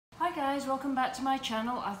guys, welcome back to my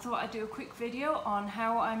channel. I thought I'd do a quick video on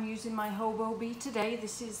how I'm using my hobo bee today.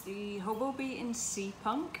 This is the hobo bee in Sea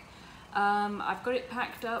Punk. I've got it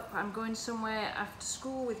packed up. I'm going somewhere after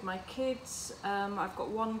school with my kids. I've got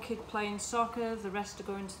one kid playing soccer, the rest are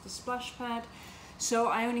going to the splash pad. So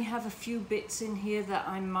I only have a few bits in here that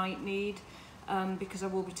I might need because I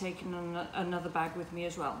will be taking another bag with me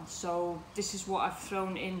as well. So this is what I've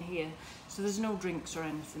thrown in here. So there's no drinks or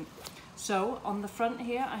anything. So on the front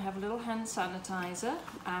here I have a little hand sanitizer,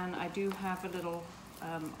 and I do have a little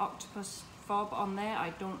octopus fob on there.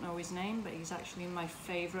 I don't know his name, but he's actually my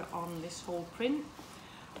favourite on this whole print.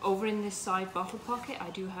 Over in this side bottle pocket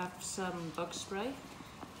I do have some bug spray,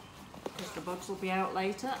 because the bugs will be out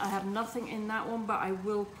later. I have nothing in that one, but I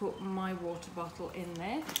will put my water bottle in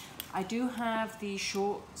there. I do have the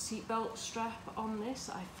short seatbelt strap on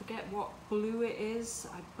this. I forget what blue it is.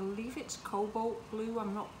 I believe it's cobalt blue.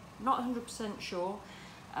 I'm not 100% sure,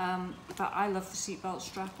 but I love the seatbelt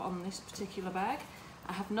strap on this particular bag.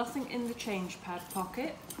 I have nothing in the change pad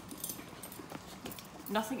pocket,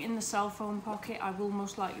 nothing in the cell phone pocket. I will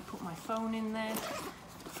most likely put my phone in there.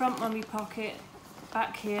 Front mummy pocket.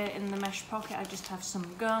 Back here in the mesh pocket I just have some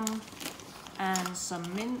gum and some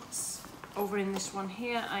mints. Over in this one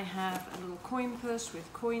here I have a little coin purse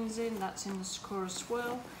with coins in. That's in the Sakura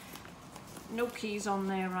Swirl. No keys on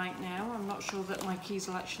there right now. I'm not sure that my keys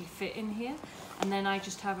will actually fit in here. And then I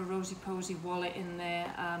just have a Rosy Posy wallet in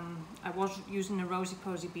there. I was using a Rosy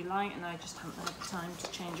Posy Be Light and I just haven't had the time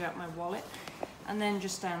to change out my wallet. And then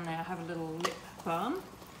just down there I have a little lip balm.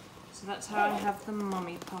 So that's how I have the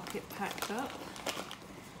mummy pocket packed up.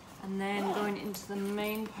 And then going into the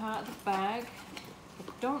main part of the bag, I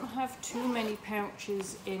don't have too many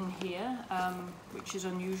pouches in here, which is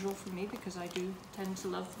unusual for me because I do tend to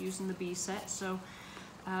love using the bee set. So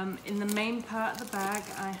in the main part of the bag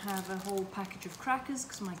I have a whole package of crackers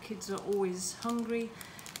because my kids are always hungry.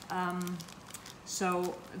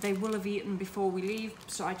 So they will have eaten before we leave,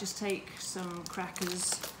 so I just take some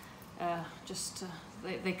crackers,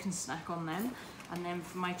 they can snack on them. And then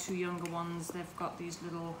for my two younger ones, they've got these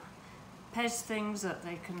little Pez things that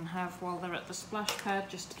they can have while they're at the splash pad,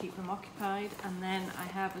 just to keep them occupied. And then I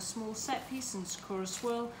have a small set piece in Sakura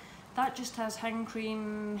Swirl that just has hand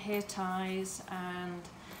cream, hair ties, and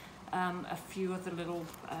a few other little,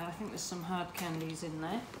 I think there's some hard candies in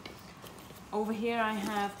there. Over here I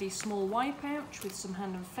have the small wipe pouch with some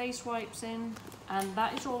hand and face wipes in, and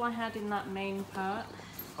that is all I had in that main part.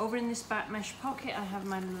 Over in this back mesh pocket I have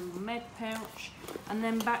my little med pouch, and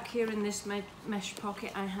then back here in this mesh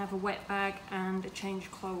pocket I have a wet bag and a change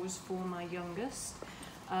of clothes for my youngest.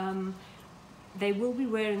 They will be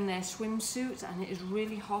wearing their swimsuits and it is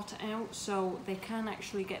really hot out, so they can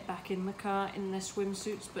actually get back in the car in their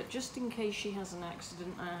swimsuits, but just in case she has an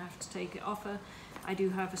accident and I have to take it off her, I do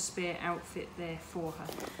have a spare outfit there for her.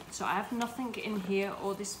 So I have nothing in here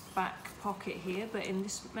or this back pocket here, but in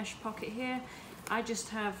this mesh pocket here I just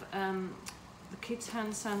have the kids'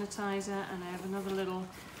 hand sanitizer, and I have another little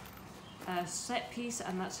set piece,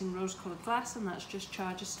 and that's in rose-coloured glass, and that's just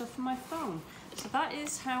charger stuff for my phone. So that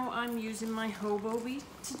is how I'm using my hobo bee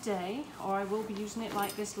today, or I will be using it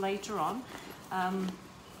like this later on.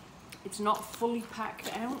 It's not fully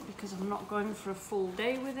packed out because I'm not going for a full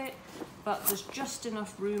day with it, but there's just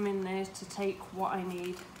enough room in there to take what I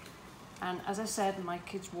need. And as I said, my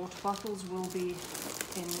kids' water bottles will be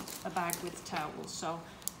in a bag with towels. So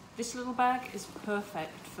this little bag is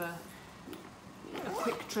perfect for a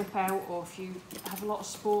quick trip out, or if you have a lot of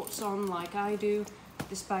sports on like I do,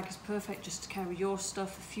 this bag is perfect just to carry your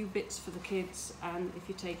stuff, a few bits for the kids, and if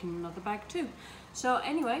you're taking another bag too. So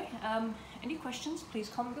anyway, any questions, please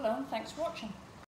comment below, and thanks for watching.